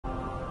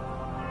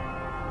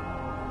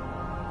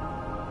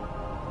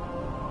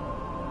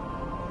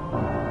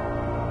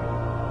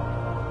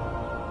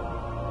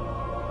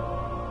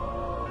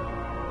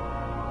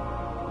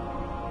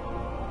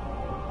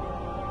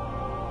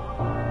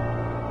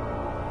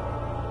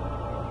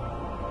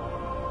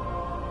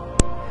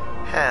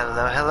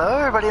Hello, hello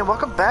everybody, and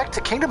welcome back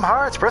to Kingdom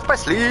Hearts Birth by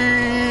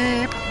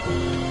Sleep!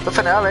 The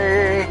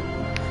finale!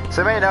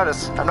 So you may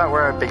notice, I'm not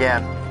where I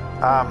began.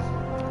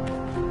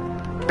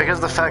 Because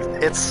of the fact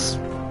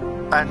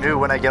I knew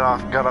when I got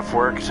off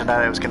work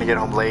tonight I was going to get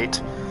home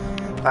late.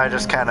 I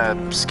just kind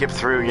of skipped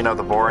through, you know,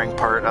 the boring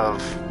part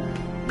of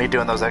me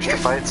doing those extra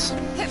fights.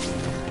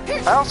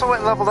 I also went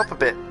and leveled up a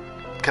bit,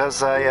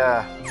 because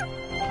I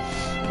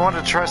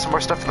wanted to try some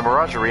more stuff in the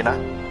Mirage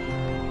Arena.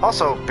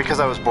 Also,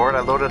 because I was bored, I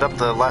loaded up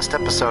the last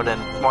episode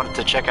and wanted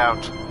to check out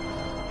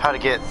how to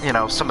get, you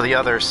know, some of the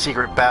other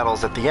secret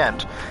battles at the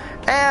end.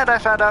 And I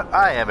found out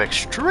I am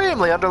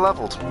extremely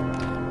underleveled.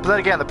 But then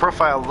again, the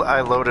profile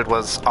I loaded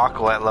was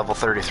Aqua at level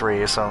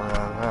 33, so...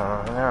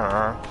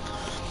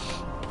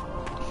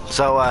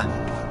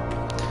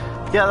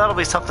 yeah, that'll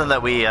be something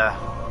that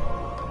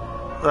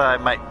that I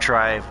might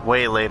try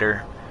way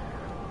later.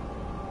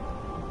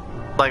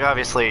 Like,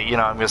 obviously, you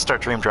know, I'm going to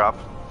start Dream Drop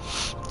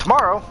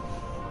tomorrow.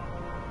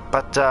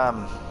 But,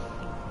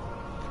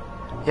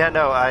 yeah,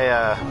 no,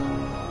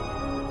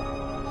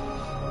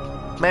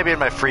 maybe in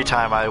my free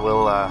time I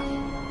will,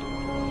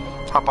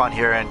 hop on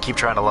here and keep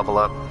trying to level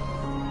up.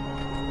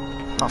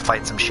 I'll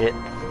fight some shit.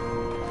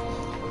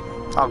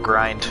 I'll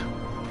grind.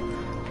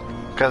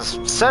 Because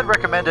Sed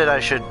recommended I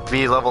should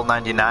be level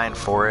 99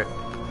 for it.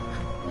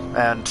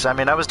 And, I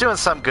mean, I was doing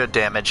some good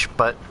damage,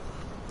 but,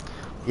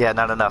 yeah,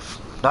 not enough.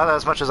 Not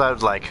as much as I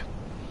would like.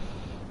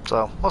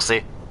 So, we'll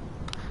see.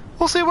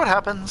 We'll see what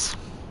happens.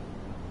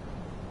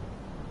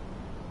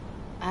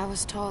 I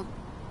was told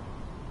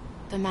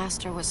the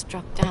master was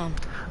struck down.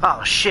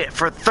 Oh shit,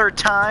 for a third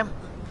time?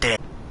 Damn.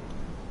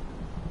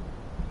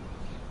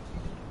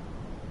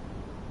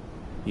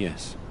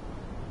 Yes,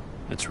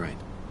 that's right.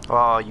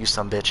 Oh, you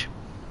son bitch.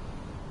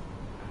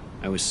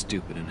 I was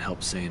stupid and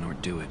helped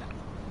Xehanort do it.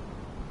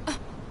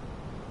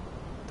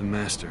 The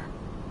master.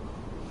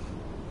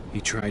 He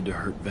tried to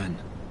hurt Ven.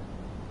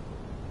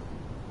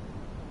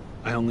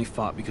 I only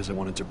fought because I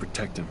wanted to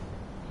protect him.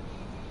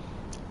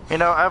 You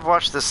know, I've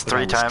watched this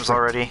 3 times tricked.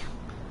 already.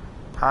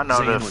 I don't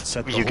know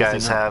if you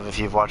guys have, if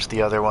you've watched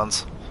the other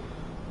ones.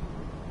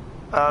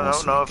 I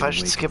don't know if I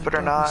should skip it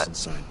or not.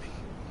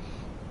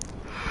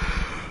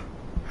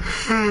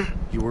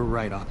 You were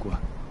right, Aqua.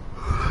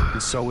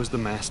 And so was the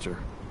master.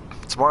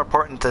 It's more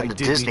important than the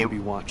Disney need to be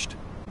watched.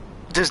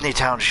 Disney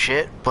Town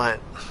shit, but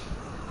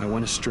I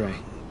went astray.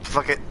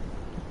 Fuck it.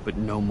 But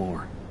no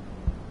more.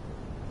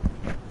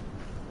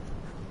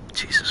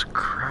 Jesus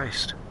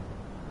Christ.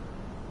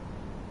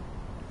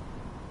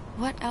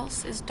 What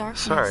else is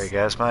darkness? Sorry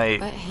guys, my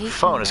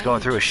phone is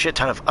going through a shit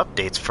ton of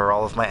updates for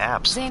all of my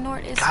apps.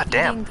 Xehanort is God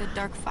damn. the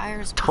dark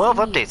fires 12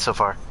 within updates so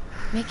far.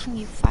 Making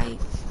you fight.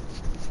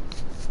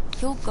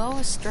 You'll go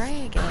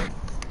astray again.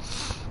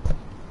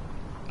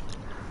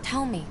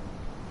 Tell me,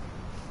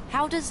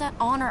 how does that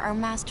honor our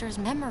master's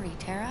memory,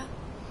 Terra?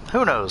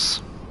 Who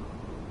knows?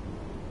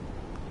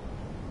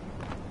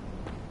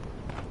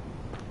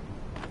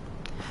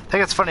 I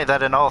think it's funny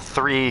that in all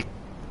 3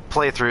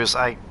 playthroughs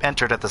I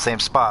entered at the same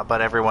spot, but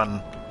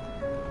everyone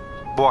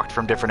walked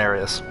from different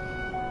areas.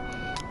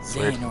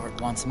 Xehanort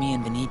wants me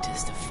and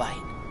Vanitas to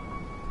fight.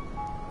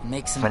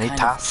 Make some kind of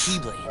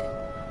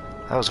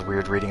keyblade. That was a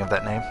weird reading of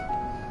that name.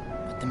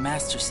 But the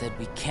master said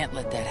we can't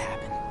let that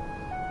happen.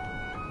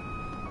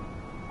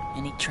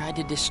 And he tried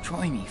to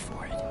destroy me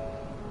for it.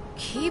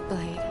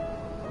 Keyblade?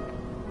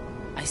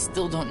 I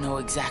still don't know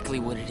exactly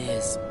what it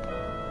is.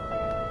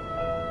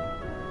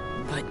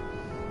 But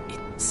it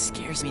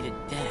scares me to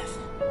death.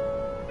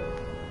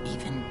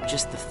 Even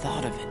just the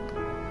thought of it.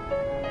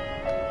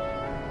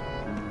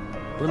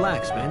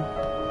 Relax, man.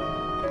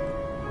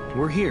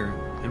 We're here,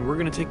 and we're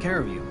gonna take care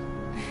of you.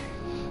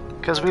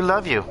 Because we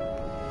love you.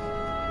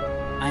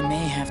 I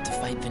may have to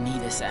fight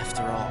Vanitas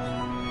after all.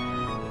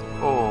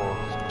 Oh,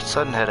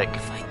 sudden headache.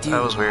 If I do,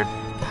 that was weird.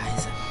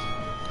 Guys,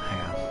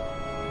 hang on.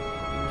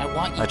 I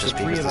want you I just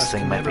to because this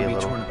thing might be a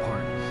little torn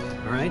apart.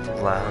 All right?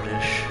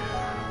 Loudish.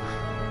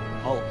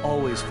 I'll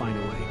always find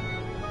a way.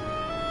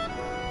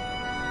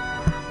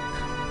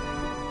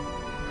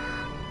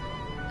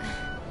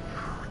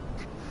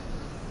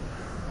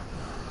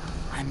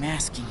 I'm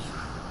asking you,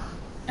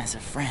 as a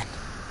friend,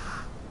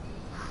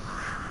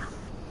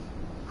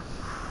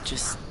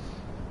 just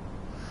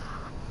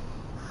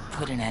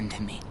put an end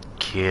to me.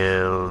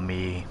 Kill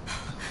me.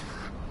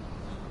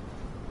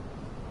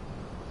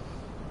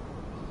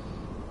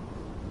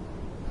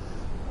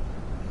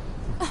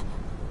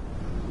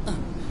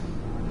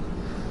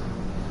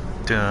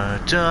 Da,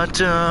 da,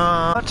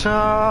 da,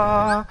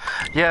 da.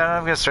 Yeah,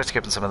 I'm gonna start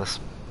skipping some of this.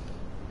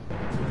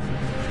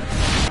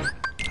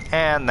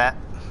 And that.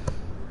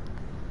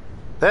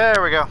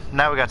 There we go.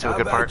 Now we got to a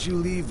good part. You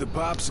leave the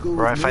popsicle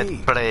where I with fight me,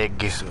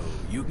 Plague. so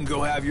you can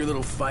go have your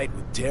little fight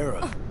with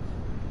Terra.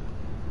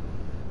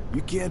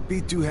 You can't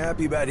be too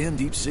happy about him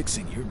deep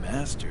sixing your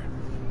master.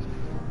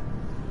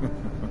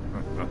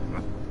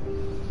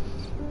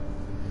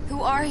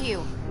 Who are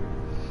you?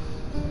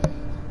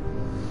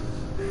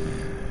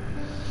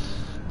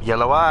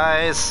 Yellow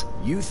eyes.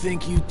 You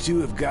think you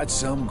two have got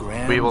some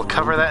grand... We will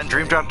cover that in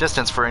Dream Drop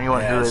Distance for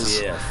anyone who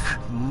has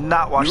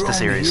not watched the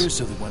series. You're only here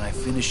so that when I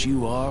finish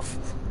you off,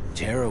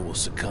 Terra will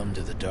succumb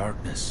to the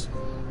darkness.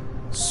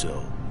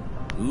 So,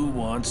 who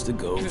wants to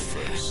go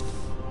first?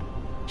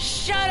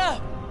 Shut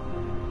up!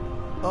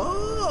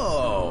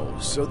 Oh,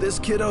 so this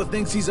kiddo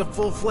thinks he's a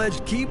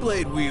full-fledged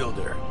Keyblade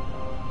wielder.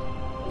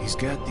 He's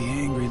got the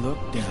angry look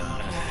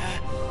down.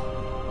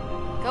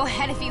 Go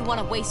ahead if you want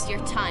to waste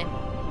your time.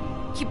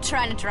 Keep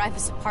trying to drive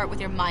us apart with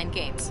your mind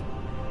games.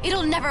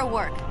 It'll never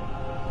work.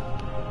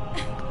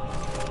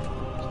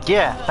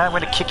 Yeah, now I'm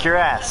gonna kick your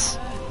ass.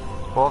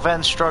 While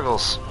Ven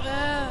struggles.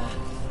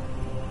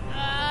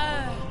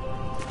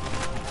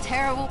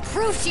 Terra will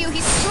prove to you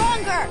he's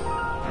stronger!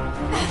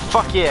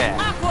 Fuck yeah!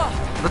 Aqua!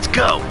 Let's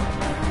go!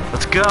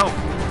 Let's go!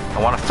 I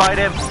wanna fight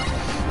him!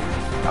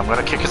 I'm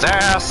gonna kick his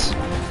ass!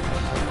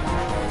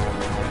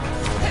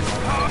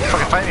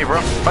 Fucking fight me,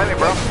 bro! Fight me,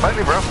 bro! Fight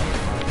me, bro!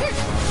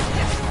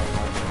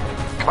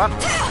 Come on!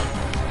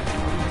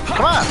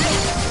 Come on!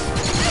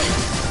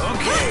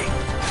 Okay!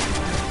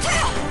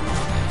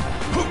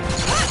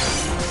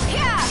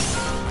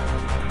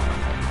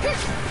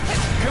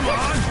 Come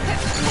on!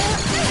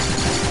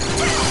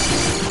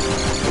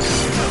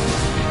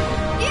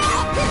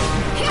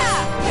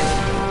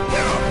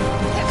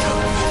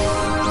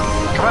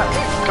 Come on!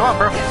 Come on,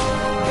 bro!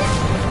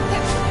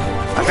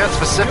 I've got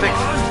specific...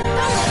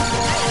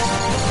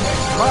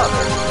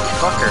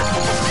 Motherfucker.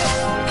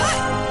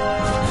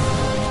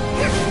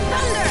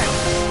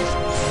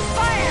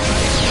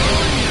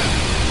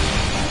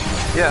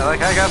 Yeah,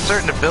 like I got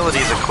certain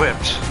abilities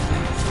equipped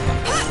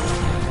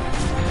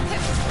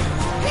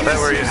that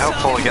were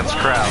helpful against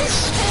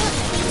crowds.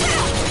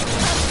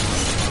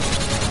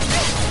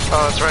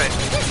 Oh, that's right.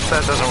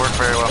 That doesn't work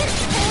very well.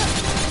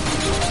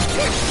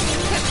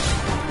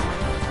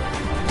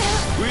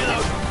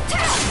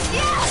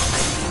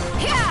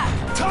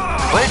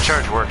 Blade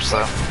charge works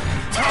though.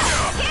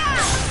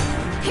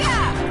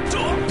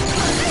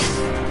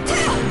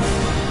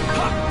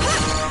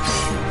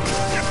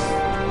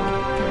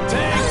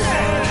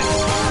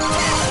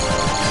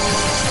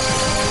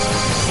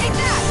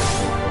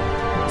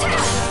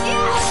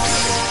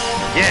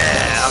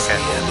 Yeah, okay.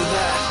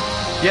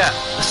 Yeah,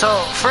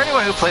 so for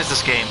anyone who plays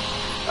this game,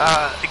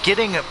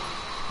 getting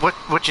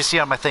what you see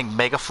on my thing,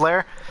 Mega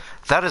Flare,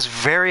 that is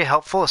very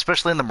helpful,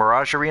 especially in the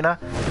Mirage Arena,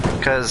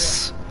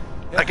 because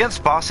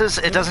against bosses,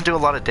 it doesn't do a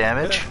lot of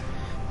damage,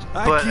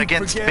 but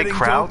against big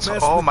crowds,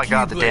 oh my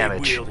god, the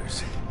damage.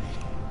 Wielders.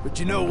 But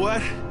you know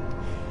what?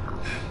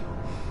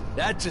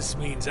 That just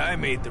means I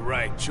made the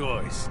right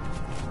choice.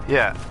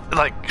 Yeah,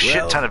 like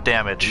shit ton of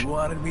damage. You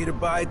wanted me to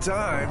buy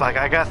time. Like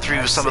I got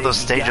through some of those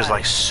stages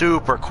like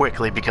super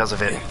quickly because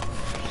of it.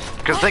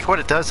 Because I think what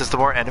it does is the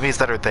more enemies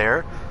that are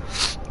there,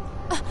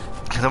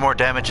 the more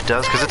damage it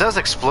does. Because it does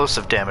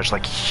explosive damage,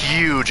 like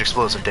huge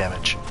explosive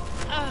damage.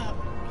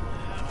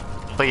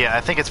 But yeah,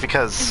 I think it's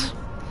because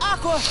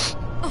Aqua!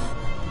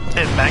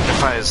 it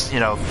magnifies, you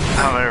know,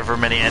 however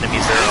many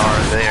enemies there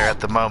are there at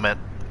the moment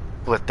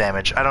with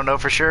damage. I don't know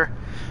for sure,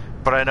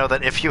 but I know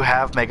that if you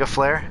have Mega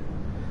Flare,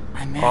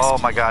 oh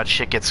my god,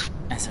 shit gets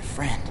as a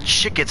friend.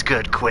 Shit gets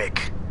good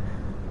quick.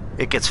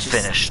 It gets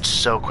finished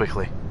so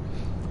quickly.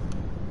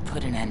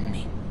 Put an end to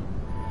me.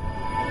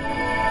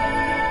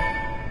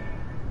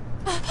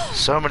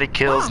 So many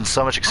kills and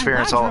so much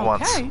experience all at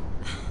once.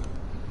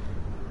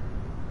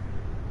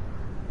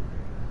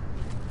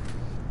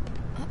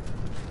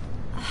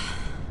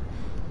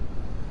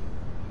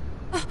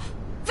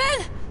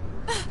 Ven!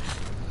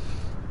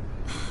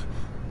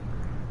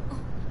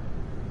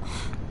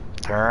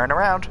 Turn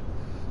around.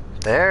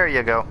 There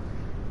you go.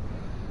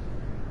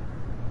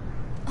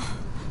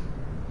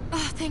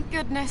 Oh, thank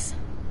goodness.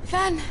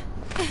 Ven!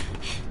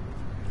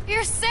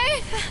 You're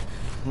safe?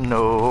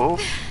 No.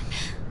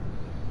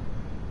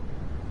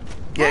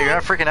 Yeah, you're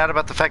not freaking out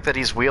about the fact that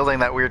he's wielding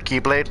that weird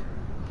Keyblade?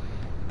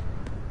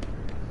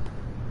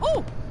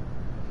 Oh!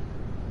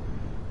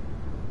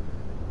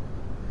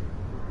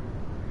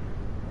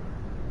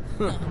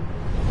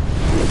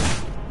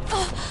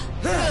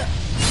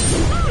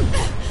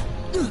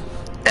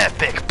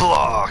 Epic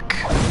block!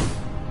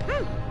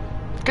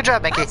 Good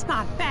job, Mickey. That's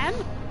not Ven!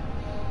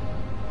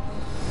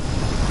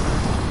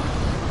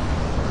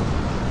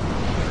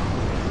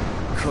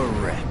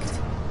 Correct.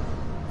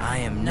 I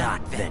am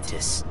not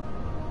Ventus.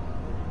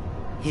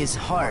 His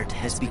heart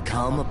has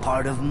become a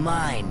part of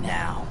mine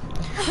now.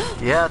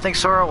 Yeah, I think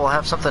Sora will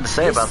have something to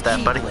say about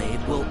that, buddy. This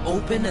Keyblade will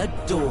open a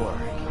door,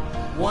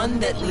 one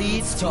that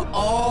leads to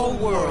all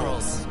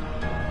worlds.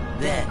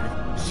 Then,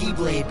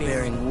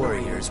 Keyblade-bearing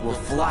warriors will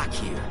flock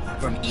here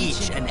from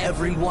each and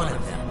every one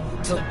of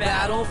them to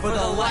battle for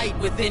the light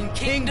within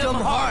Kingdom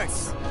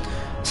Hearts.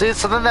 See,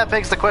 so then that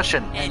begs the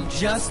question. And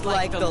just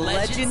like the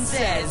legend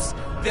says,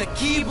 the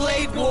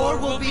Keyblade War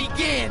will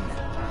begin.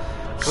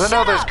 Because I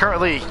know there's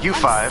currently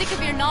U5. I'm sick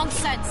of your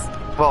nonsense.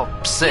 Well,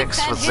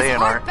 6 with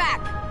Xehanort.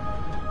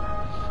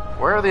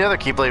 Where are the other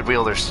Keyblade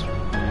wielders?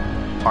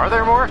 Are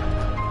there more?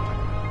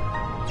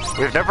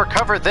 We've never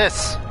covered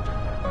this.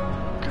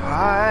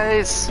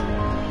 Guys!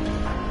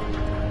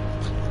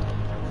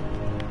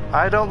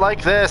 I don't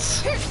like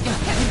this!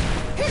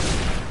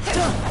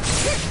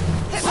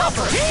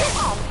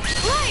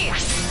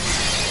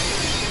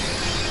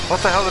 What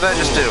the hell did I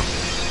just do?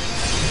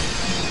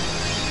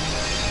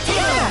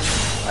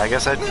 I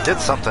guess I did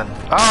something.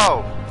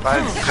 Oh!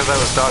 Because I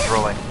was dodge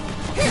rolling.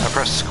 I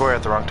pressed square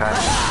at the wrong time.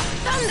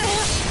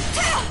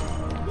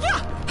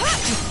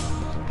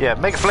 Yeah,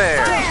 make a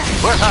flare!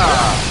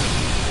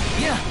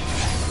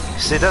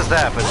 See, it does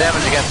that, but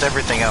damage against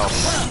everything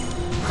else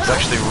is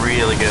actually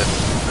really good.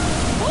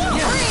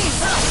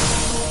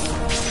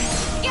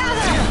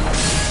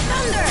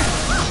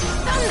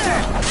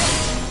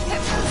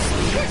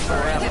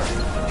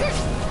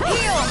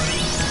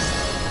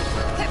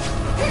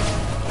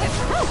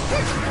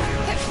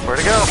 Where'd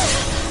it go?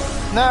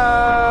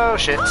 No,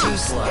 shit. Too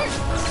slow.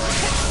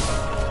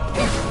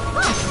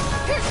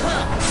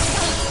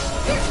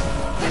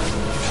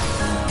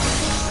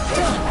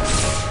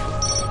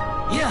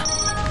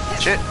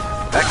 Shit.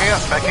 Backing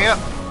up, backing up.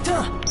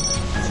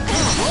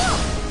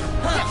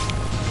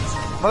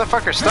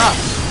 Motherfucker, stop.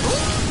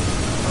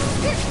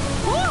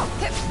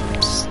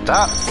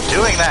 Stop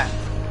doing that.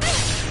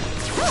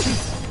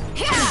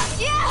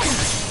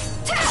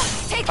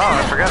 Oh,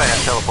 I forgot I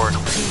had teleport.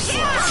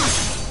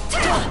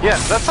 Yeah,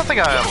 that's something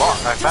I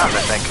found,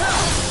 I think,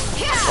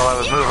 while I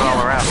was moving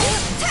all around.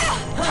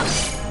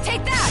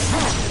 Take that.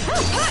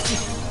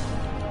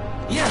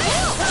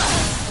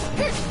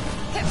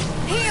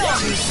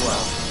 Too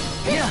slow.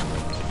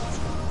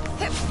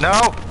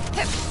 No.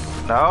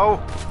 No.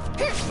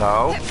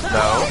 No.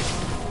 No.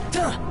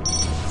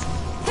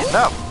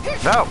 No.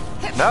 No.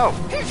 No.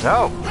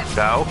 No.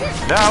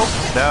 No.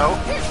 No.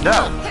 No.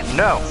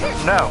 No.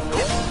 No.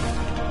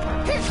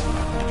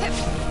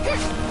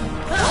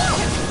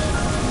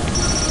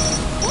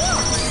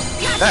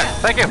 There,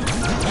 thank you.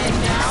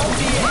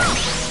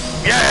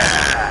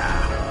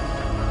 Yeah.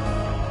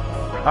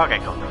 Okay,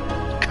 cool.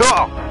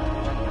 Cool.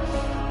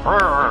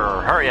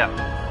 Hurry up.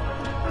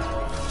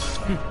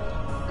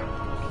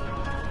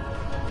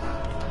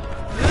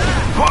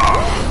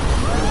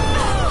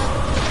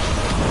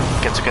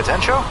 Getsuka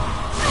Tensho?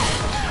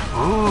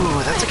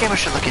 Ooh, that's a game I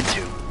should look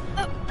into.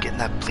 Getting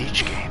that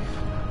Bleach game.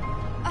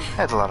 I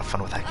had a lot of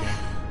fun with that game.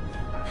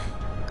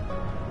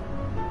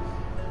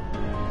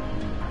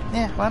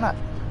 Yeah, why not?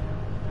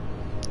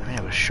 I mean,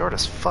 it was short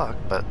as fuck,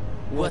 but...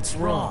 What's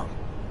wrong?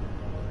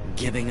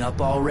 Giving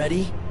up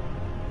already?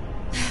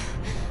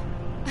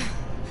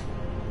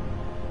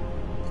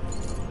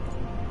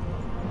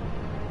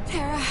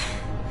 Terra.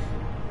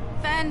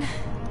 Ven.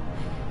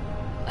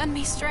 Lend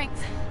me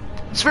strength.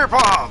 Sphere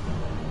Palm!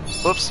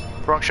 Whoops,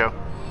 wrong show.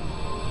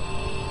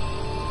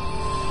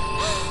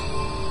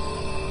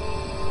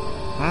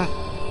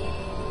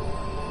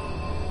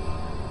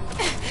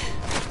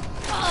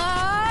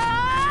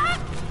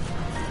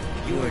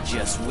 You're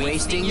just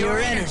wasting your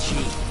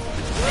energy.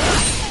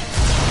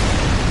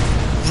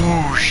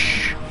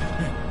 Whoosh!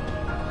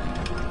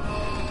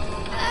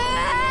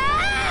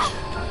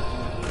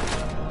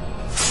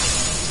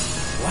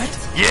 What?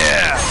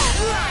 Yeah!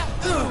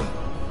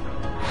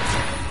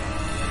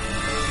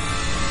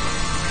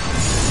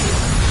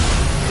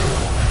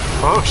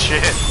 Oh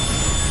shit!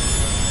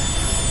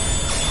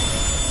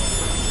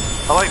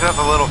 I like that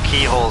the little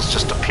keyholes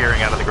just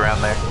appearing out of the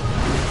ground there.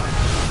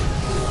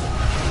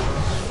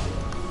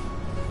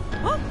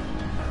 Huh?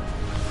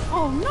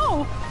 Oh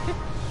no!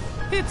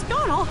 It's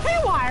gone all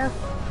haywire!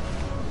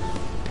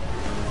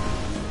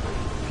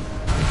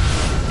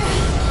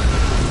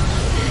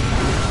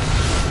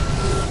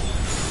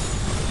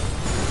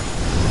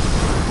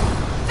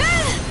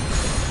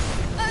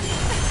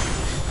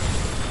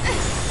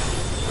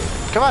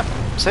 Come on,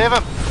 save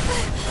him!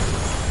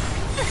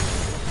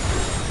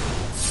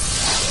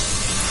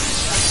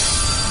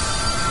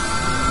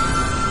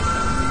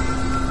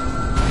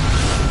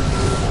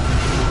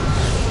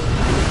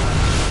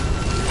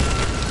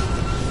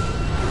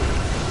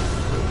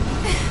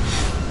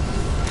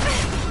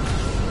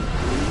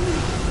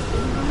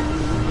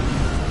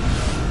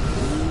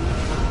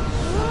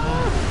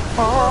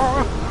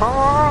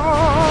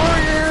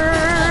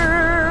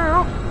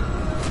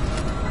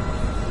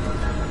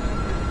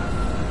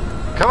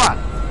 Come on!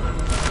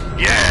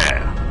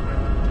 Yeah!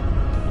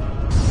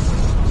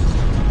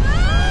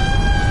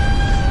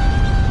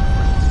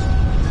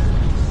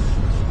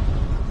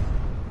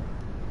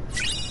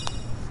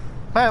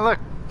 Hey, look!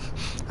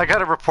 I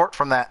got a report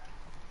from that.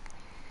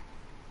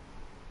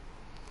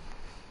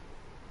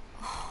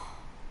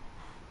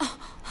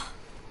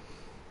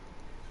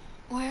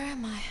 Where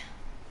am I?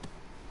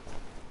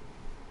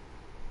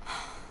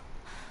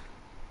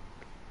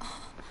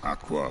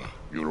 Aqua,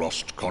 you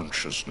lost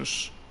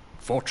consciousness.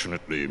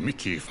 Fortunately,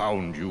 Mickey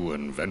found you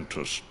and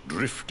Ventus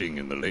drifting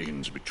in the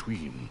lanes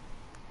between,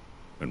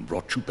 and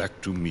brought you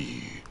back to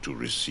me to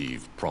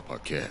receive proper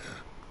care.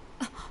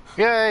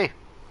 Yay!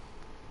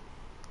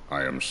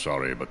 I am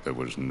sorry, but there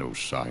was no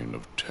sign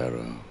of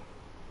terror.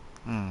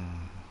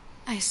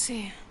 I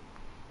see.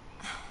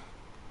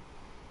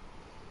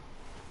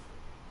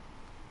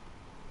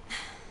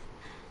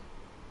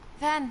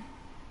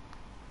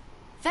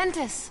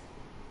 Ventus.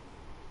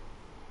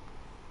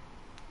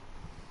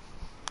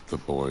 The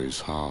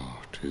boy's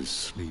heart is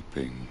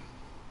sleeping.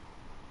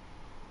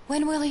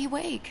 When will he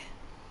wake?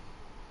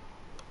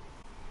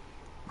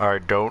 I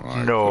don't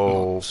I know.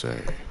 could not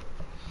say.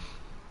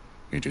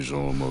 It is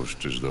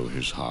almost as though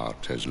his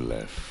heart has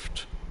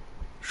left.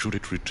 Should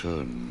it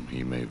return,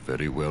 he may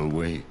very well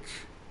wake.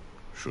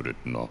 Should it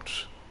not,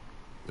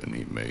 then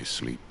he may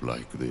sleep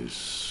like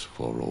this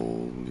for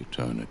all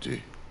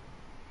eternity.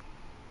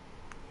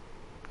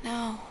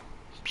 No.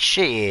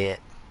 Shit.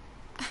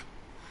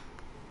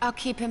 I'll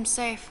keep him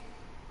safe.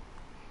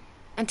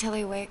 Until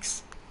he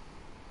wakes.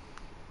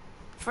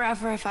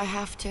 Forever if I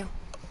have to.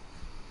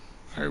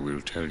 I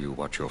will tell you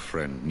what your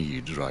friend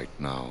needs right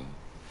now.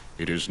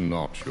 It is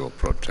not your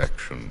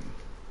protection.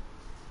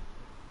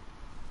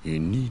 He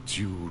needs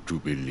you to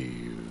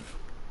believe.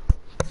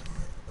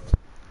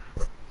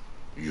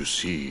 You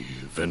see,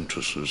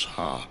 Ventus's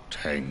heart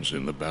hangs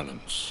in the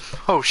balance.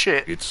 Oh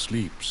shit. It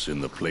sleeps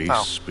in the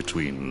place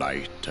between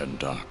light and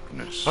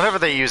darkness. Whenever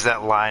they use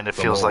that line, it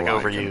feels like From all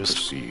I can overused.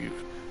 perceive,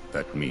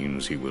 that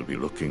means he will be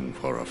looking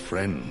for a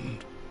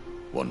friend,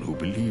 one who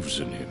believes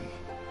in him,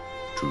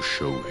 to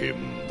show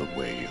him the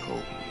way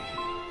home.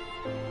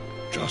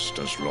 Just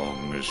as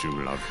long as you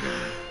love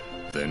him,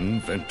 then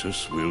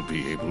Ventus will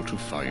be able to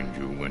find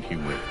you when he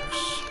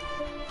wakes.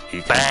 He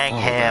can Bang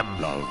follow him.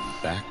 that love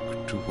back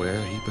to where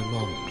he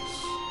belongs.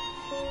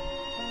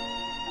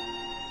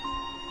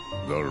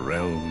 The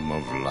realm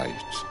of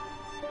light.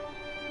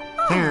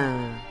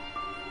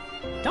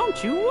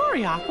 Don't you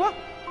worry, Aqua.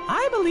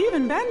 I believe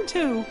in Ben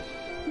too.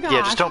 Gosh,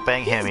 Yeah, just don't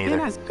bang him he's either,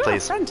 been as good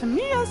please. a friend to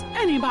me as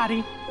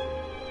anybody.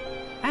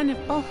 And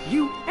if both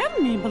you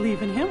and me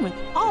believe in him with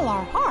all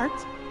our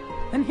hearts,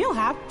 then he'll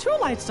have 2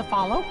 lights to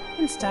follow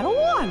instead of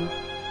 1.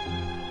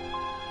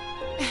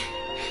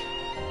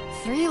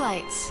 3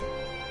 lights.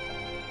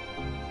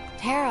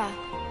 Terra.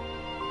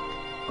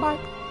 But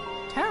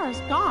Terra's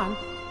gone.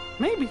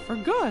 Maybe for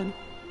good.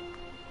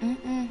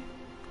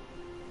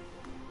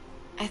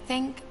 I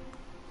think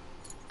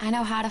I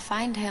know how to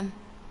find him.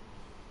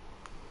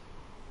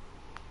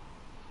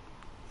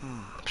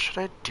 Should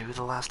I do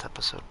the last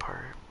episode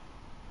part?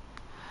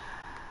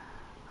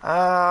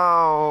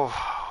 Oh,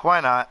 why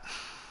not?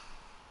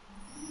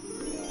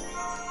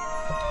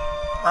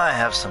 I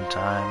have some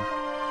time.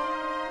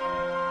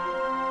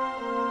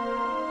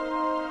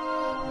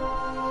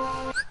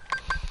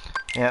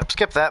 Yeah,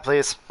 skip that,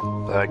 please.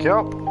 Thank you.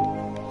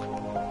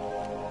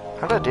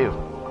 How'd I do?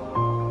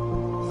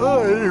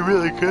 Oh, I did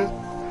really good.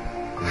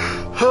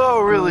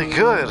 Oh, really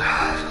good.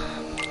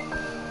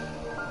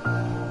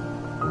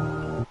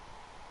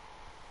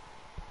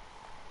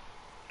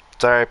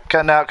 Sorry,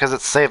 cutting out because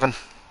it's saving.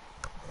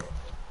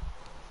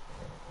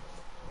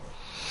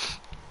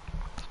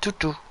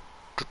 Doo-doo,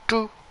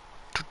 doo-doo,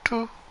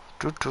 doo-doo,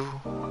 doo-doo.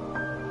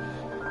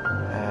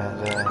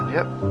 And then,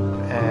 yep.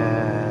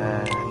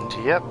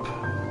 And, yep.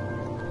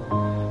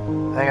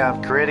 Hang on,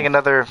 I'm creating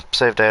another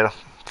save data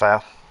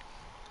file.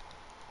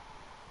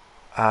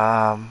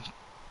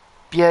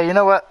 Yeah, you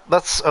know what?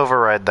 Let's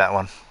override that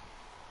one.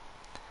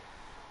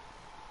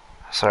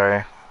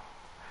 Sorry.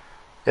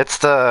 It's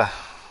the...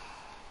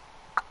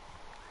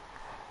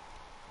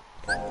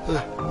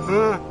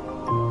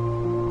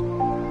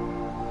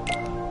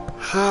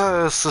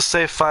 It's the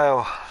save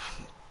file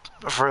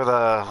for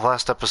the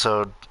last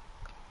episode.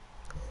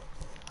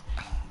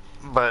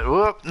 But,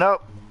 whoop,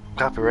 nope.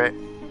 Copyright.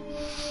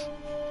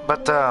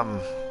 But,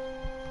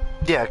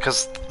 yeah,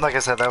 because, like I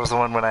said, that was the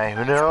one when I,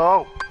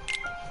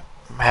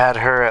 had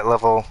her at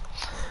level...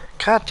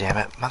 God damn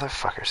it,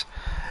 motherfuckers.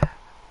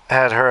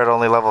 Had her at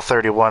only level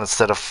 31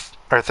 instead of...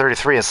 or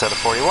 33 instead of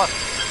 41.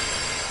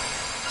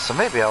 So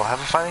maybe I'll have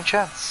a fighting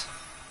chance.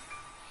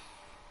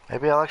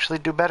 Maybe I'll actually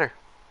do better.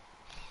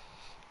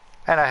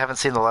 And I haven't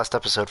seen the last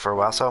episode for a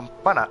while, so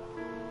why not?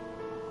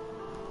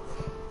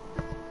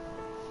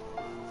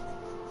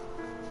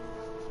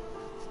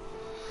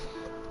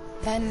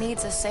 Ven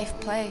needs a safe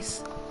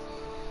place.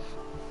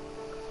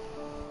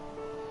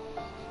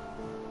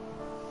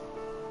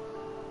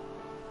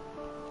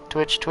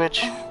 Twitch,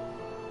 twitch.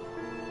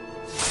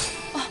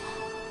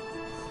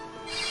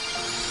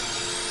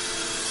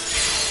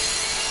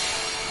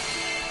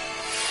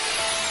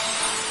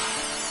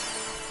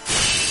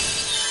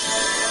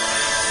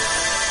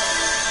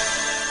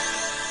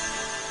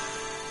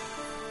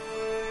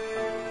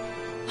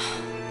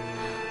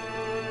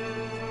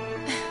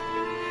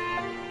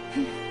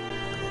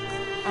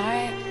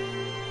 Alright.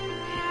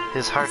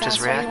 His heart is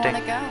Where you reacting.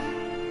 wanna go?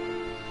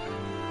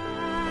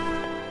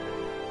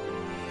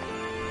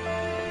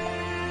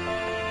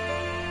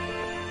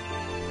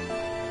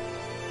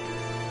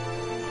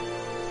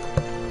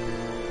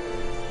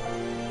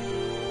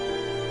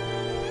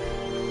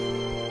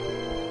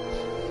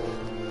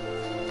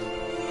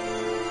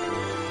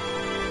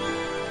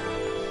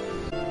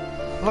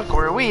 Look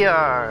where we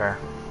are.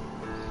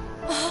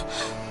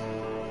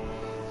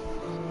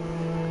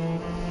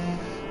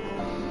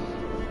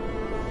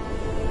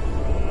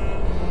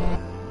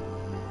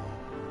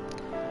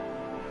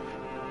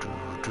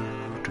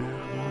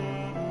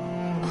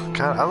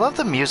 God, I love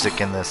the music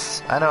in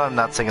this. I know I'm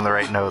not singing the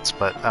right notes,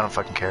 but I don't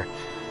fucking care.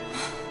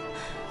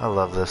 I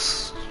love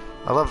this.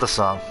 I love the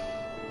song.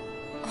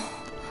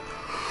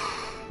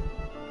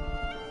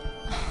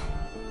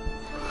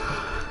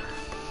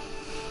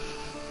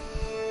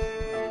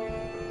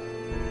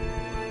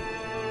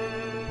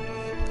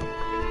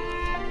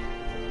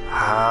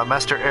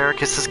 Master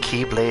Ericus's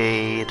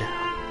Keyblade.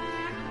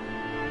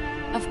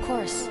 Of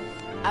course.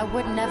 I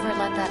would never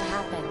let that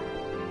happen.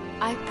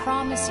 I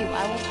promise you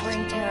I will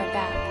bring Terra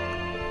back.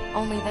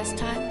 Only this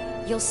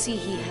time, you'll see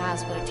he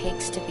has what it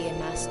takes to be a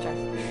master.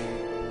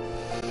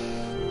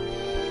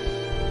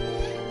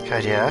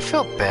 God, yeah, I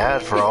feel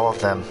bad for all of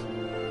them.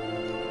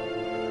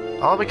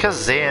 All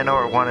because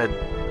Xehanort wanted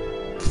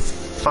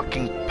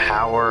fucking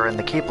power and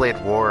the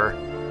Keyblade War.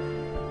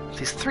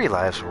 These 3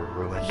 lives were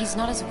ruined. He's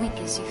not as weak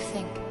as you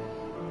think.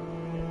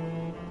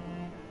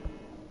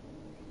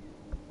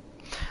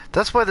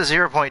 That's why the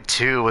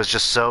 0.2 was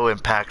just so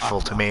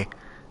impactful to me.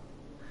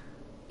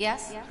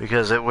 Yes?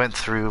 Because it went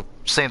through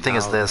same thing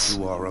as this.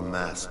 You are a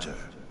master.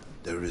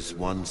 There is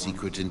one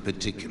secret in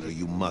particular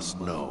you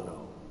must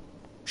know.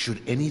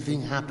 Should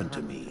anything happen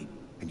to me,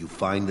 and you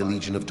find the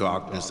Legion of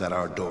Darkness at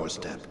our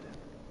doorstep,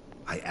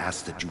 I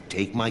ask that you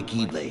take my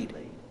Keyblade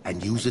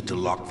and use it to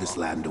lock this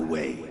land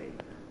away.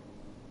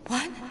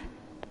 What?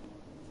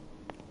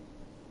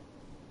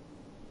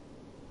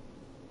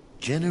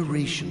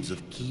 Generations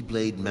of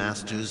Keyblade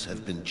Masters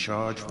have been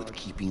charged with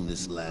keeping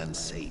this land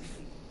safe.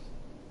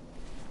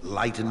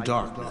 Light and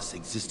darkness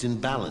exist in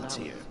balance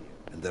here,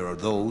 and there are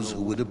those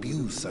who would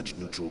abuse such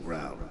neutral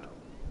ground.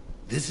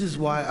 This is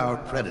why our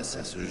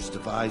predecessors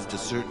devised a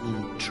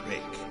certain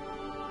trick.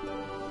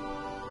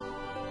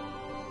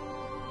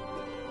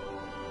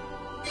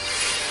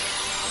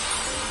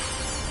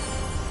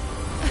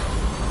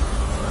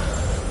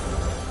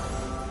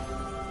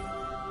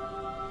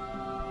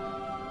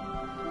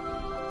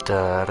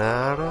 Da,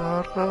 da,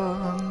 da,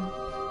 da.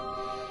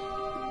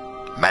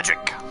 Magic.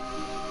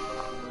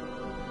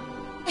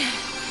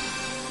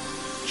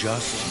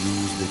 Just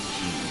use the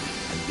key,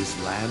 and this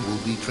land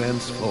will be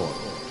transformed.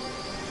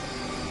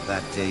 From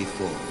that day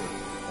forward,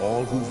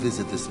 all who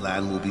visit this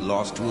land will be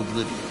lost to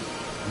oblivion.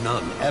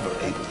 None ever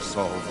able to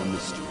solve the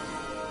mystery.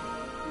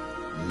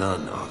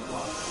 None,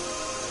 Aqua.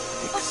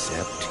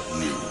 Except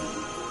you.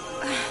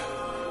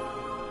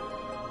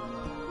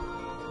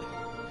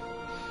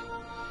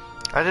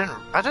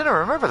 I didn't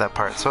remember that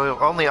part, so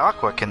only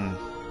Aqua can...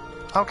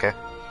 Okay.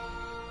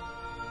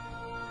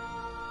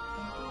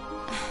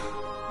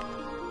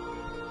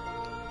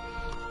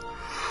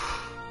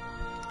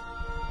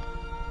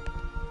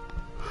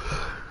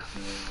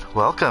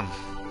 Welcome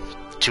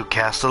to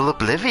Castle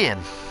Oblivion.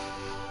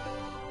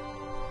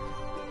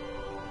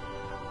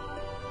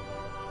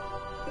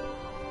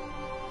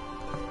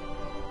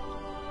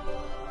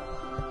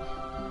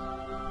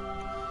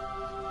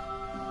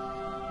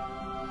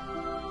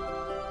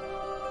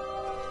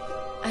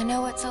 I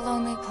know it's a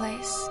lonely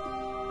place,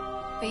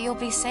 but you'll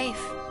be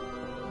safe.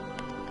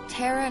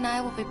 Terra and I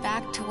will be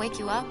back to wake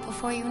you up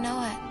before you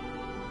know it.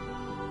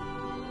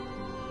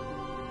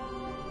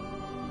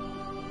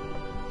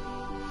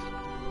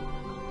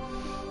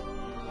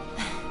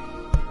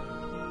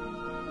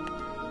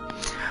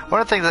 One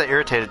of the things that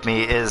irritated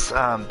me is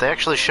they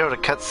actually showed a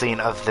cutscene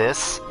of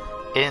this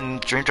in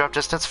Dream Drop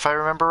Distance, if I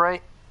remember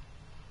right.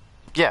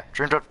 Yeah,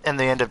 Dream Drop in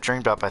the end of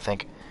Dream Drop, I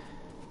think.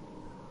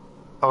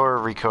 Or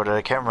Recoded,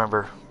 I can't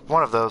remember.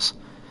 One of those.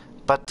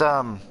 But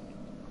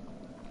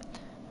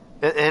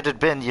it had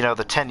been, you know,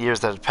 the 10 years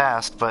that had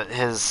passed, but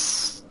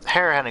his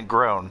hair hadn't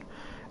grown.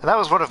 And that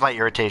was one of my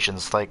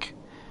irritations. Like,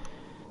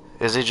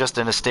 is he just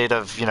in a state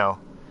of, you know,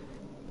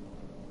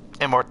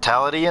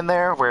 immortality in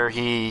there where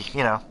he,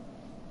 you know,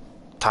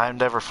 time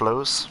never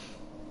flows?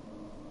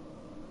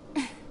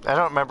 I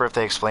don't remember if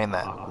they explained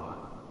that. Aqua,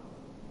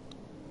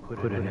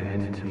 put an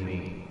end to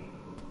me.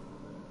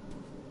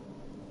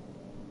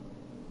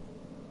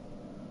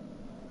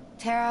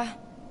 Terra,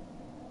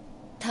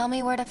 tell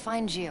me where to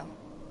find you.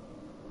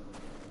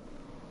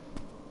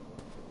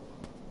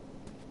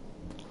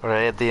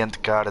 Right at the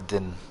end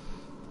garden.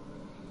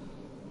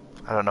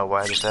 I don't know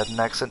why I just had an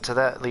accent to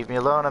that. Leave me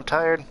alone, I'm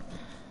tired.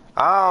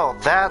 Oh,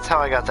 that's how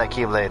I got that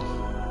Keyblade.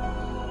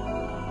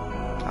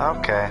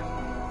 Okay.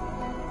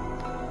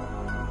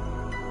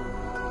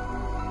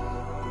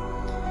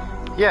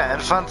 Yeah,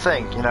 and fun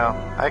thing, you know,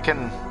 I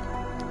can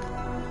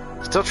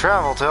still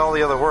travel to all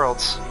the other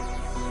worlds.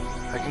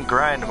 I can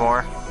grind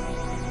more.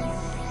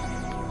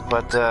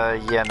 But,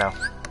 yeah, no.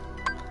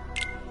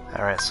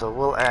 Alright, so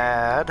we'll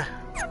add...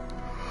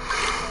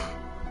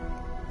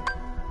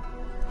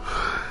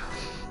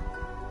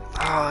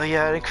 Oh,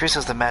 yeah, it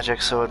increases the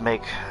magic, so it'd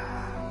make...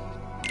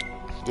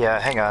 Yeah,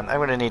 hang on. I'm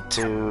gonna need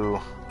to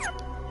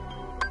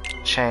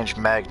change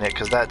magnet,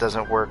 because that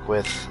doesn't work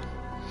with...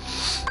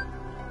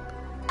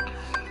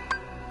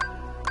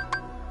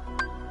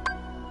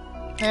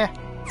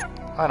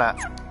 Why not?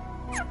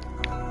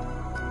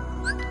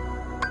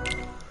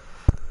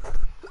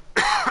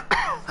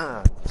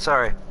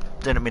 Sorry,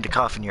 didn't mean to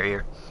cough in your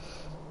ear.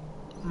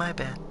 My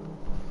bad.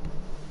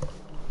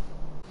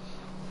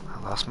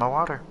 Lost my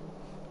water.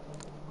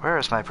 Where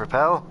is my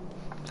propel?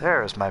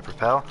 There is my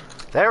propel.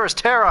 There is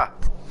Terra!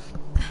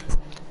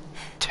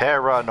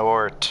 Terra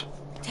Nort.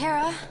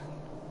 Terra?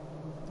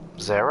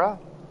 Zara?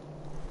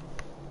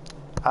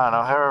 I don't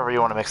know, however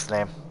you want to mix the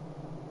name.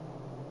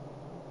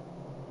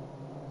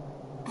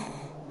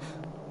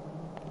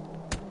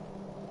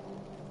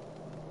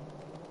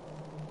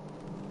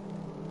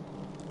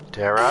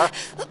 Terra?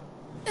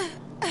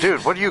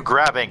 Dude, what are you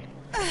grabbing?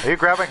 Are you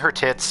grabbing her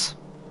tits?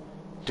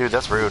 Dude,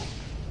 that's rude.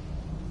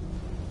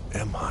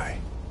 Am I?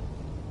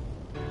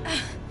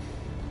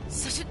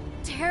 Such a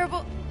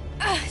terrible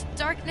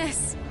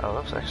darkness. Oh,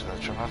 oops, actually,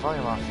 let's turn my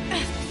volume on.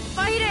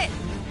 Fight it!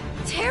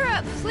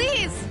 Terra,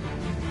 please!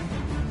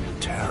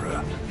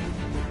 Terra,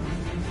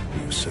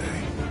 you say?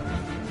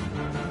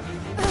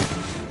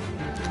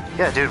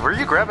 Yeah, dude, were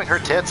you grabbing her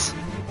tits?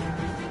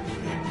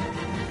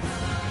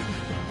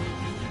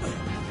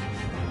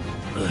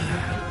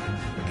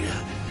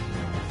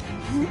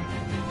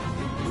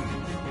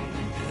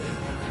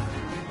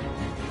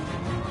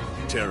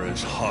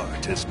 Terra's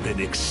heart has been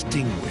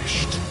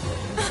extinguished,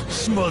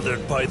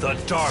 smothered by the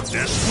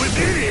darkness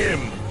within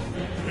him!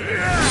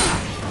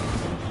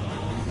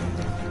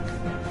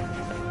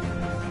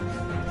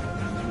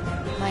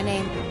 My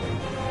name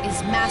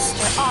is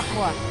Master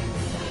Aqua.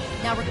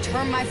 Now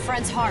return my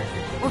friend's heart,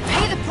 or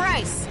pay the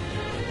price!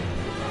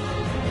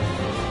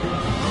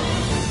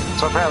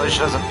 So apparently she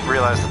doesn't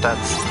realize that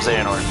that's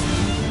Xehanort.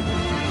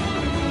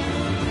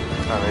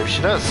 Or maybe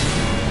she does.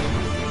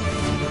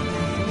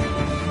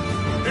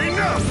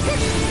 Enough!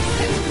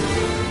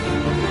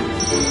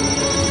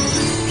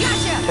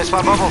 Gotcha! Taste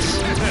my bubbles.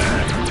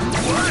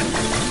 What?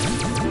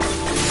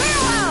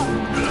 Farewell!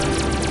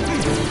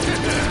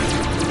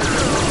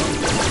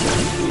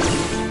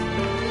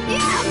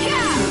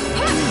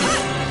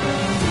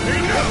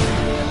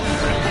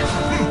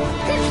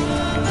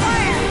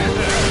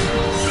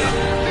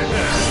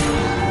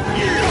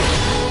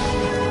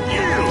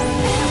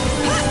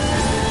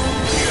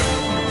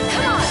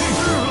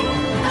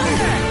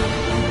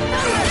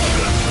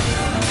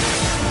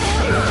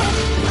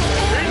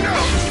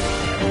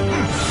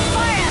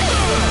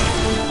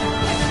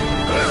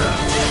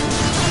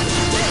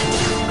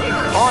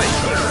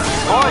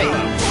 Oi!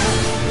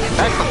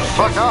 Back the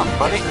fuck off,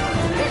 buddy.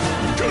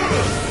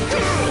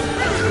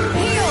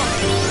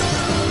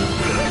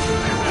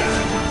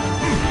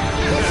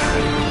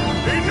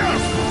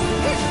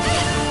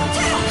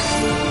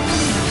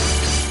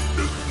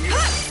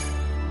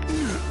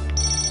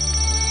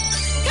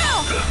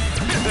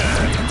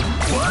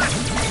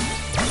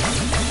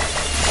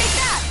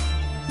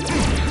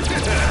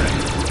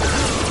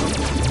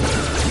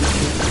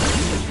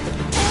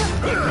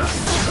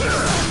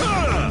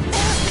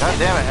 God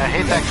damn it, I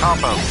hate that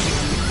combo.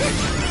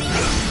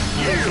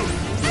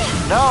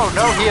 No,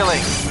 no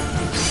healing.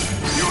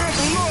 You have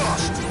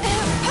lost!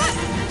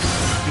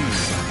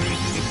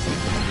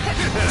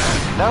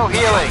 No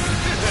healing.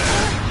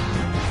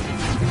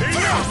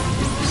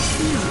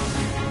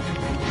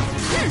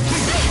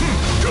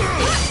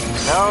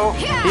 No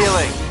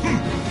healing.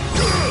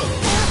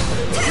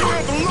 You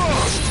have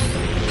lost!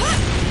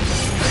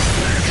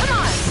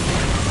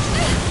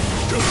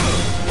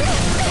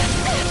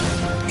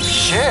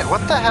 Shit,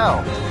 what the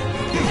hell?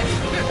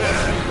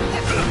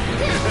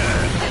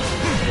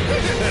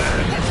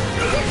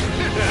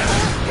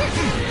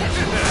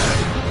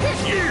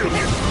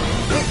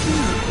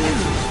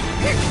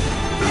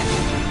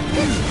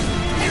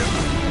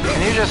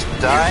 Can you just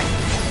die?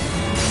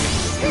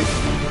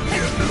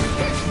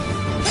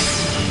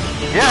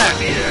 Yeah!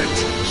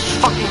 Just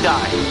fucking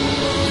die.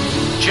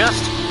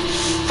 Just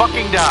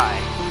fucking die.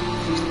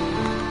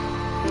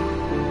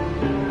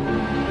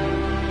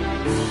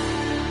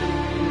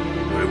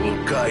 I will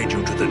guide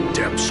you to the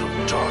depths of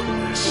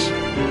darkness.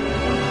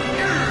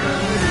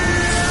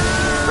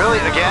 Really?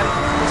 Again?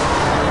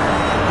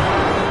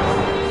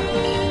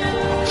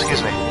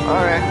 Excuse me.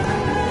 Alright.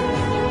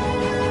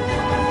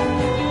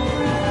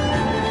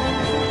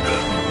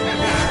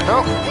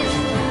 Nope.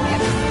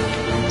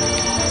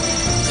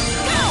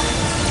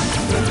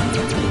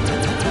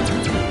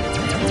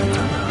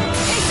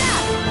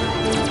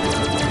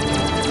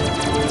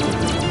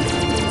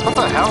 What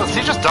the hell? Is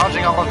he just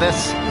dodging all of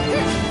this?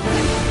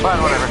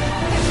 Fine, whatever.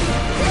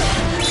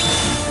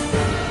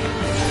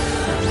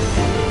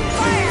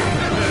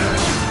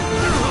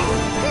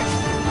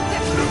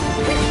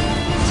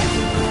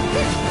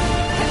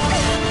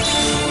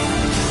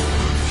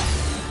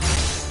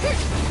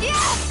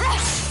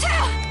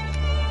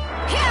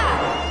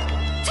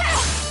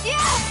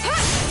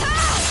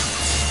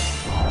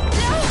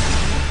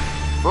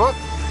 What?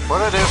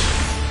 What'd I do?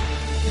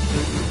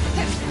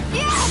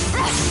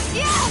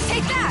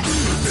 Take that!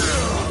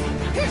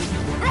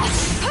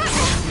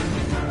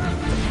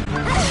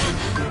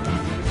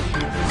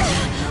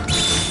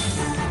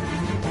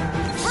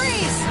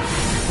 Freeze!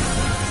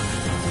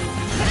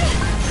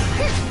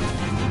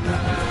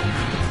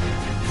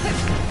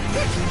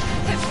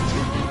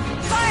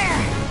 Fire!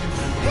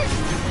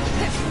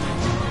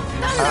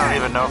 Thunder! I don't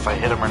even know if I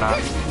hit him or not.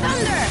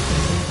 Thunder!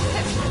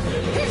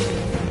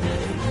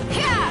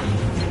 Yeah!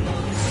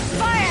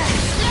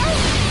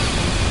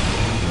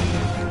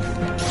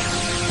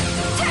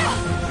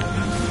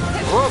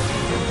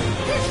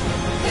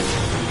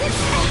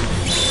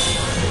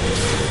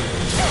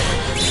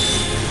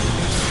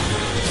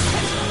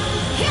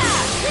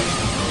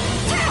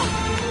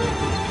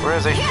 Where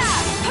is he?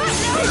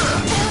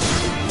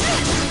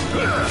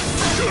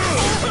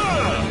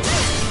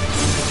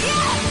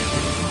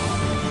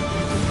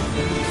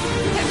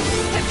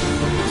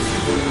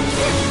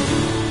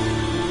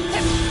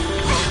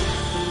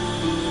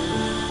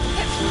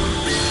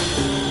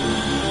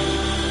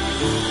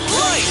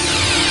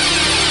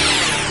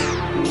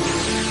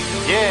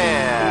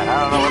 Yeah, I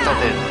don't know what that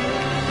did.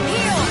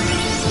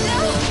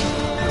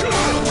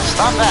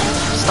 Stop that!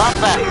 Stop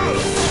that!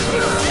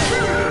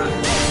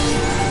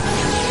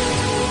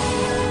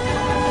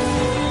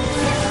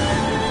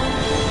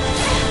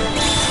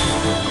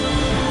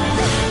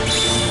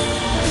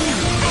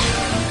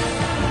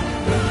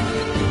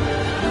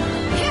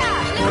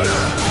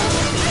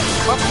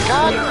 What the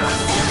God?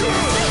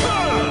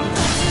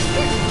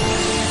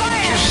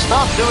 Would you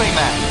stop doing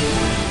that?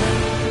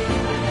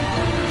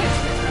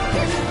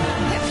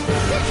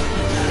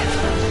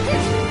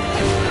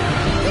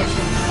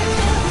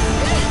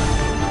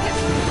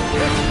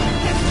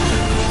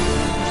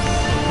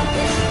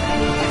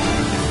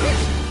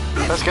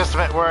 Best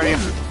guesstimate, where are you?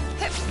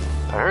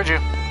 I heard you.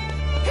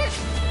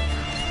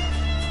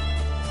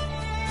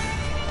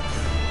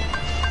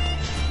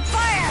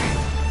 Fire!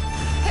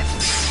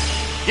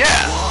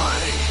 Yeah!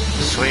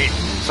 Sweet.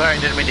 Sorry,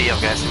 didn't mean to yell,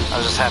 guys. I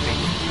was just happy.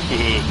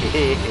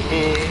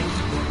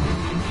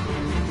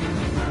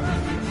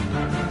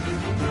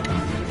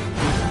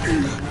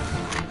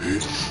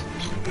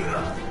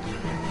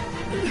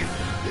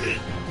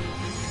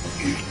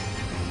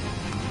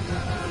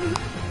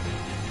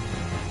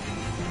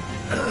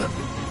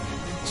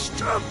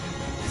 Stop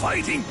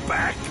fighting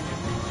back.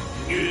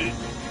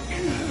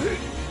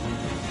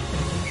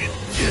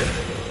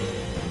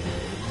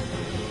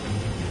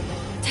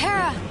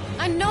 Terra,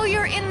 I know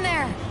you're in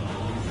there.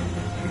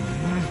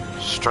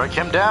 Strike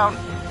him down.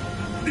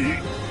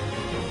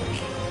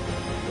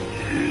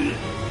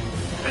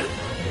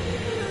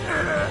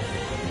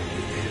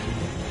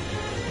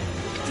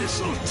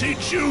 This'll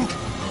teach you.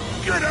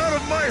 Get out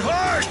of my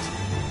heart!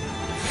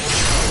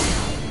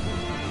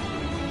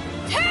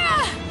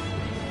 Terra!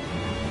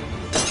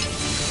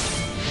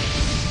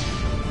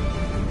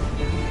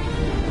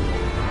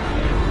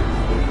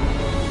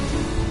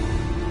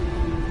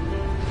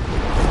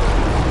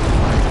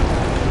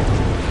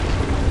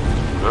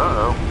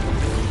 Uh-oh.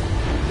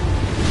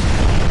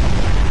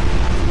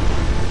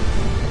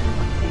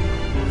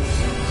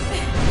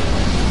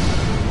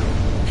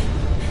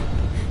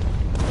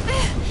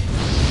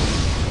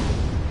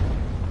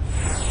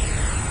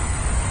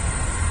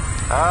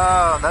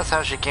 Oh, that's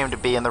how she came to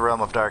be in the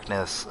realm of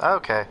darkness.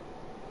 Okay.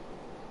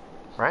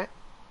 Right?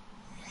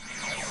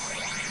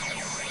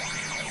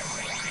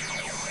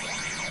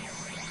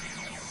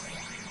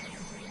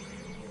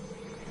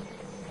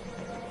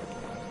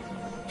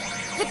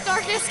 The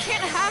darkness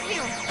can't have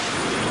you.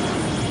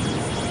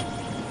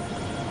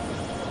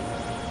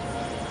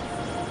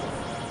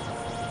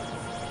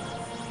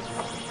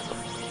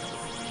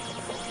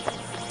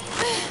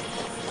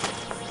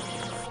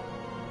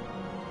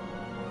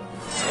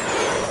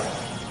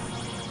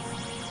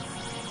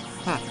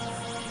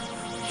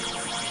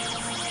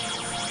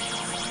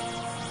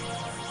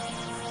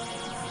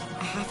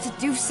 I have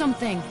to do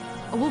something,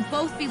 or we'll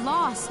both be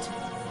lost.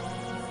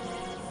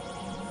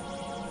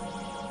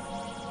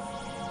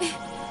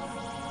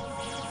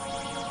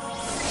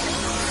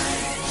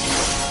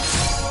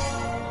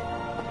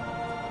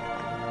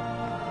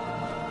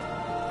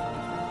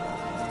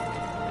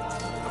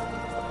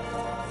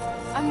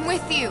 I'm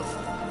with you.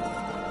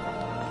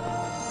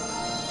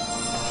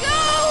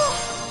 Go!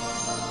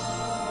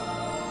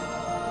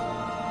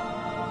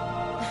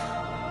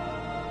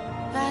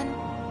 Ben,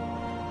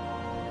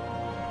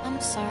 I'm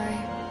sorry.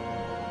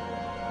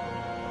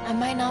 I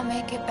might not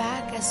make it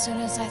back as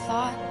soon as I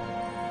thought.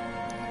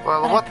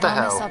 Well, But what I the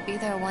promise hell? I'll be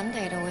there one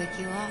day to wake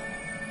you up.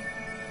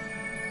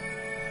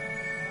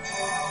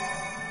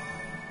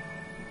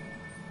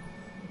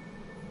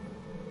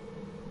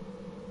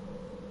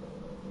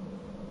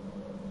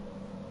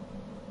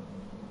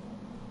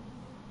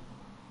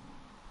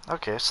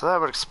 Okay, so that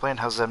would explain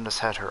how Xemnas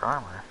had her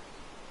armor.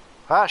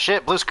 Ah,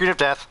 shit, blue screen of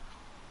death.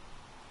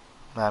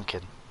 Nah, I'm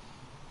kidding.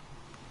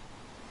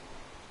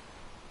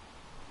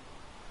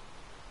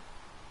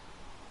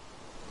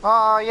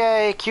 Oh,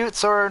 yay, cute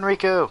Sora and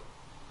Riku.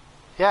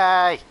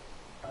 Yay.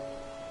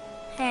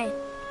 Hey,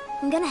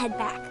 I'm gonna head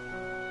back.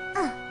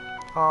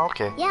 Oh,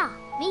 okay. Yeah,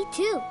 me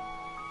too.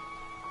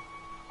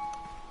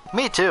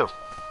 Me too.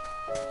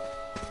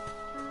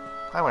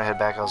 I want to head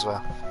back as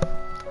well.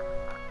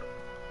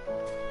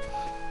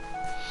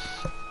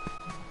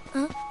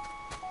 Huh?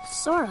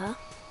 Sora,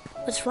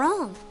 what's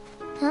wrong?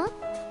 Huh?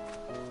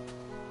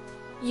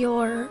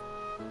 You're...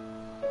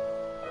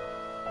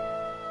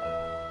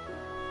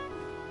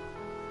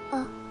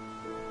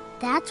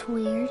 That's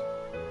weird.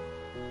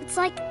 It's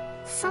like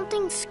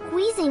something's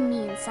squeezing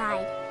me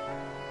inside.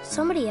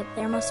 Somebody up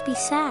there must be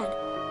sad.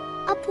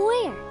 Up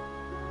where?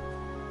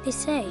 They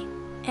say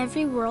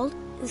every world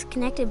is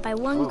connected by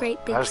one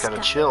great big I just gotta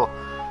sky. chill.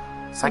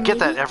 So I get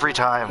that maybe every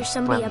time. there's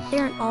somebody when- up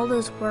there in all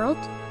those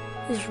worlds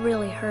who's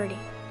really hurting.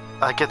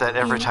 I get that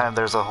every time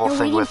there's a whole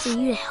thing with for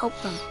you to help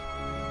them.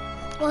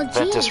 Well,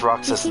 Ventus,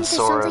 Roxas, and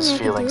Sora's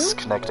feelings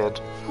connected.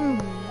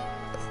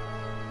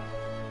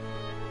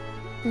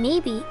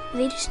 Maybe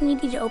they just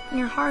need you to open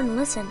your heart and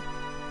listen.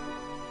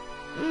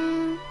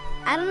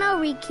 I don't know,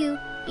 Riku.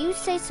 You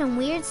say some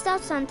weird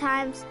stuff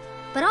sometimes,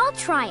 but I'll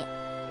try it.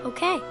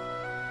 Okay.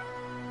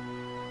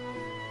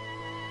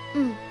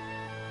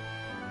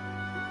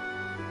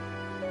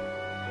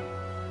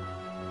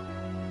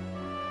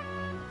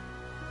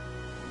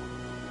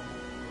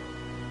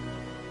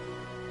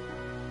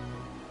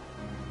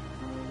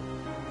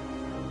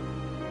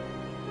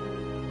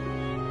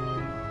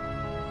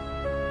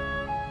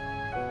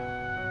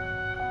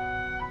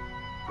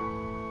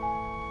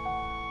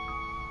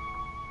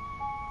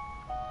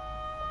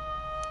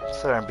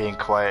 Sorry, I'm being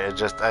quiet.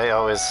 It's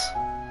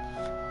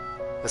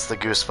the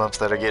goosebumps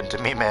that are getting to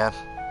me, man.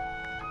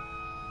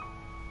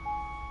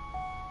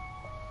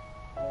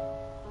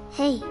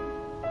 Hey,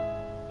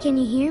 can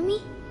you hear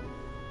me?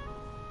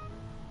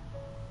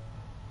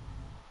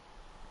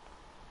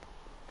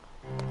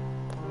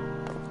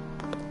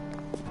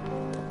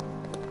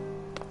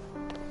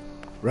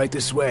 Right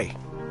this way.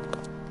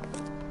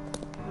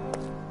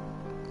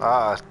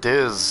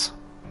 Diz.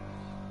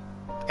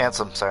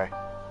 Ansem, sorry.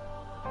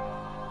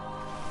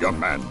 Young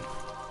man,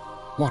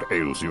 what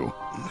ails you?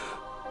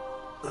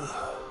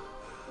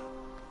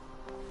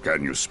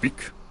 Can you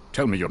speak?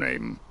 Tell me your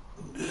name.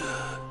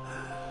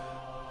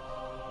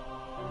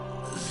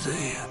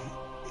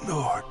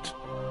 Xehanort.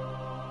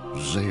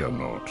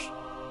 Xehanort.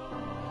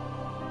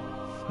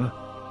 Huh?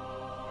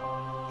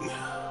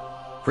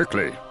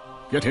 Quickly,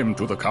 get him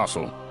to the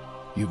castle.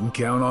 You can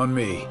count on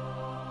me.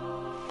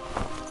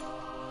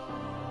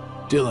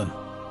 Dylan,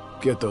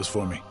 get those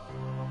for me.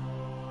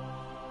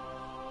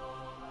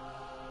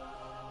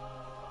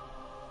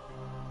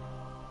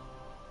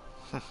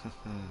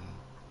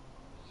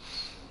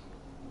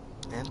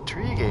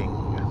 Intriguing.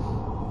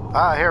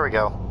 Here we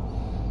go.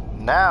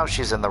 Now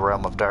she's in the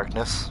realm of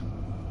darkness.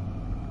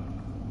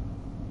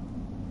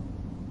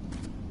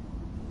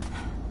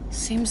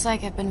 Seems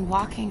like I've been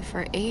walking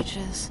for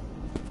ages.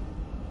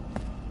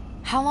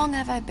 How long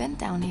have I been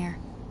down here?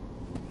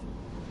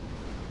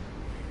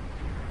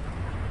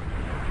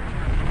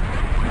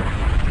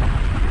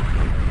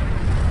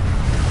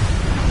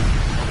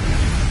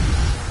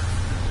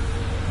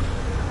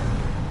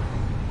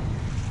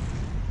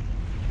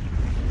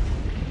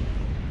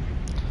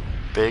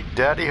 Big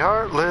Daddy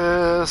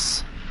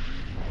Heartless.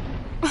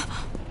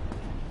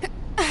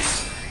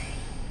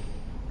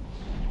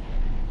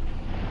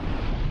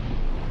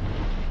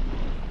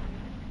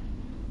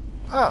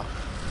 Oh.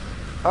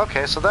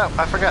 Okay, so that,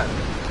 I forgot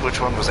which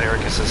one was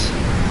Ericus's.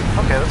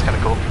 Okay, that's kind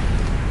of cool.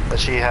 That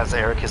she has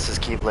Ericus's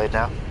Keyblade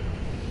now.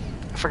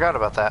 I forgot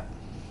about that.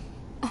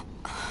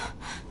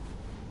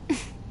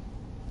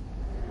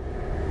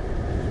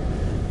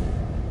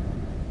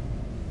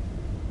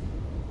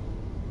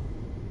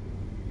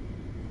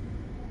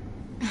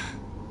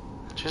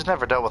 She's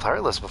never dealt with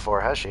Heartless before,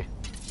 has she?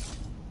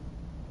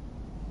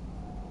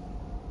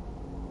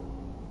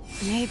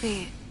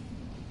 Maybe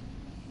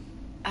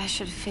I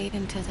should fade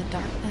into the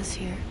darkness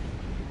here.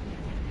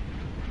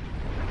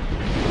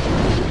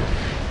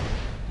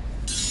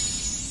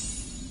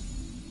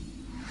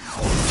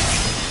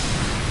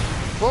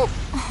 Whoa!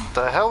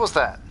 The hell was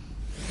that?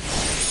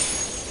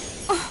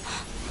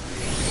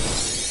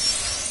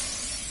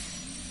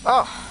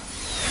 Oh!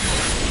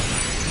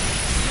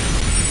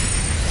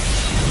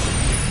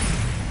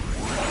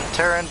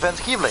 Terra invents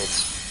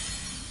Keyblades.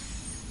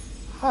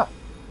 Huh.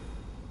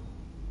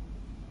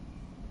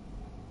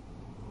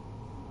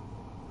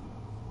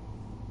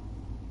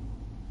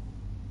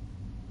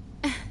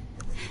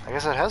 I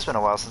guess it has been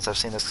a while since I've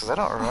seen this, because I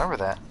don't remember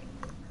that.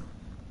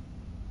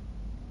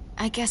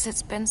 I guess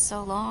it's been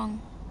so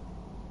long.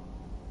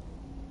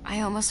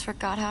 I almost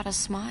forgot how to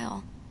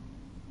smile.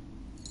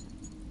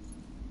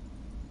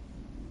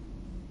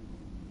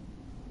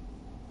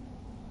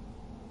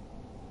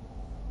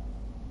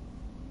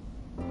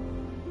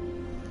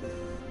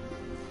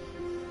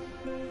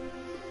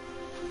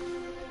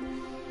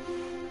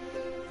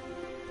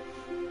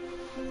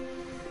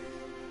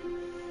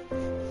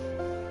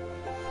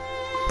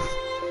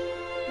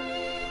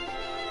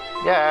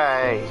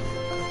 Yay!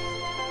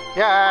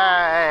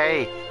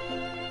 Yay!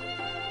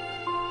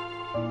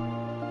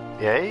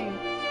 Yay?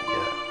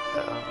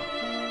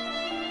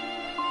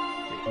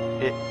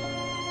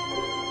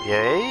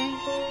 Yay?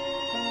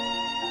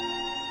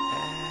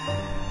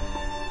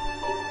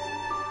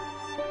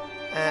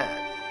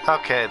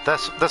 Okay,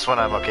 this one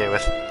I'm okay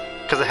with,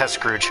 because it has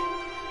Scrooge.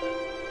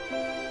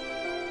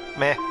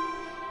 Meh.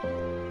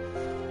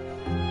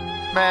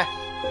 Meh.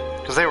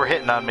 Because they were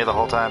hitting on me the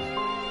whole time.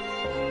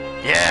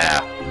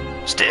 Yeah!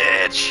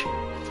 Stitch!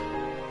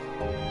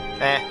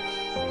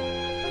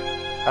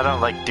 I don't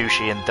like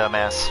douchey and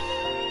dumbass.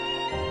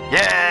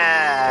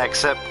 Yeah!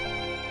 Except,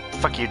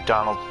 fuck you,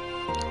 Donald.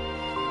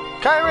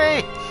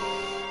 Kyrie!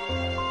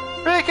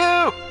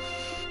 Riku!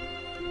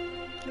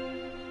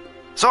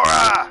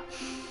 Sora!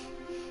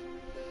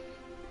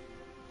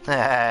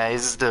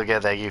 He's still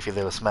got that goofy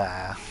little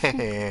smile.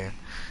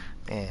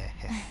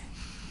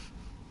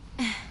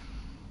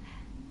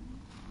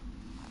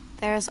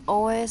 There's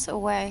always a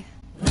way.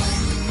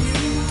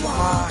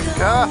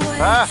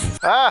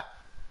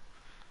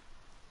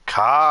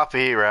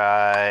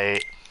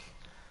 Copyright.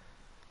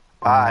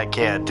 I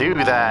can't do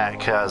that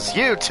because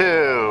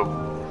YouTube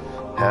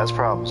has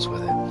problems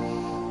with it.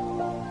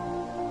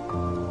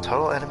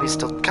 Total enemy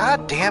still.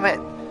 God damn it!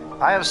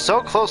 I am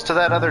so close to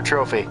that other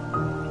trophy.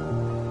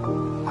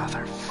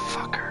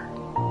 Motherfucker.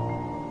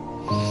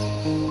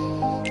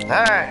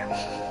 Alright.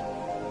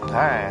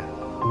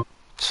 Alright.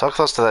 So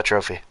close to that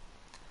trophy.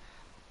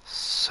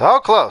 So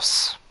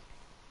close.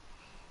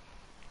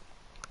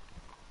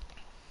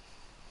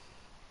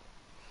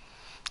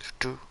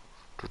 Do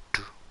do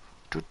do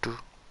do do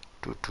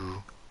do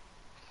do.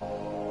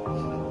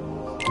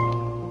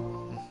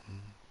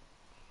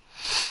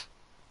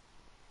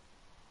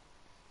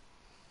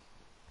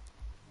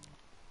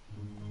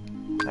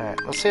 Alright,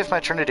 let's see if my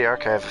Trinity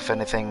Archive, if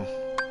anything...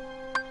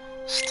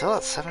 Still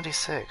at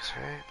 76,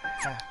 right?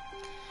 Yeah.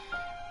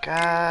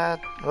 God...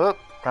 Whoop,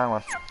 wrong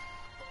one.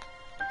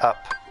 Up.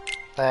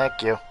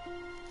 Thank you.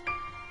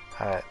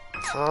 Alright,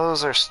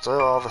 those are still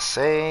all the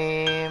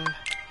same.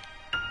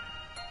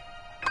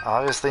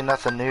 Obviously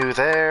nothing new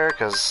there,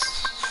 because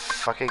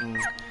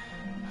fucking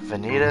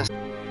Vanitas.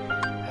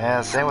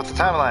 And same with the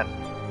timeline.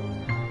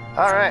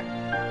 Alright.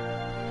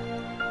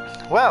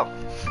 Well,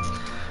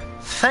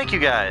 thank you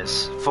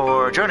guys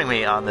for joining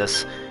me on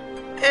this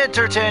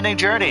entertaining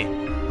journey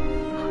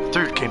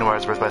through Kingdom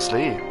Hearts Birth by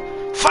Sleep.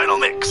 Final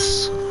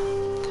mix!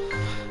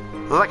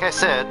 Like I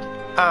said,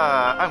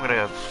 I'm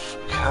gonna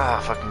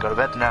fucking go to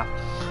bed now.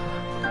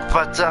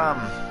 But,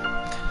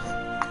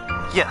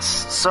 yes,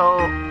 so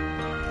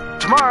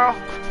tomorrow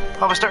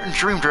I'll be starting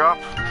Dream Drop.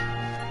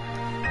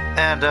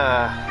 And,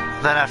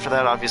 then after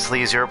that,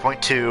 obviously,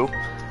 0.2.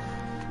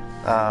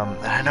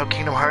 And I know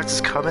Kingdom Hearts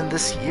is coming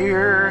this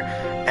year,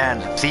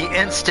 and the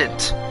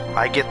instant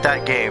I get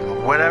that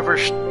game, whatever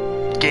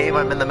game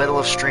I'm in the middle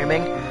of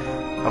streaming,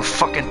 I'm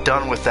fucking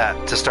done with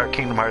that to start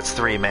Kingdom Hearts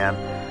 3, man.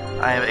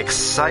 I am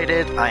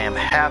excited, I am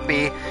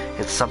happy,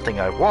 it's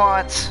something I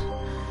want.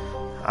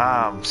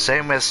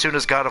 Same as soon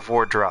as God of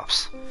War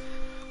drops.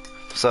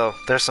 So,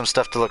 there's some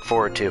stuff to look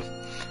forward to.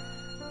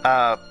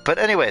 But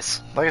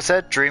anyways, like I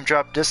said, Dream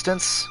Drop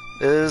Distance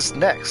is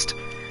next.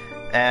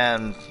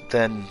 And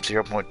then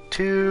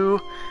 0.2,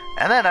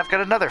 and then I've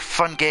got another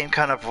fun game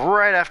kind of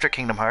right after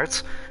Kingdom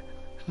Hearts.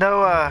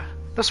 No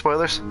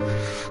spoilers.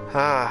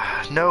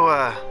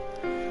 No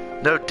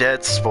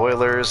dead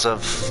spoilers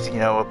of,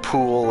 a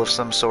pool of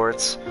some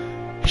sorts.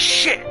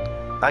 Shit!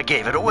 I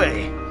gave it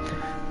away.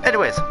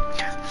 Anyways,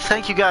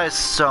 thank you guys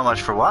so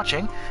much for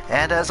watching,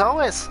 and as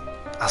always,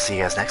 I'll see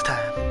you guys next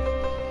time.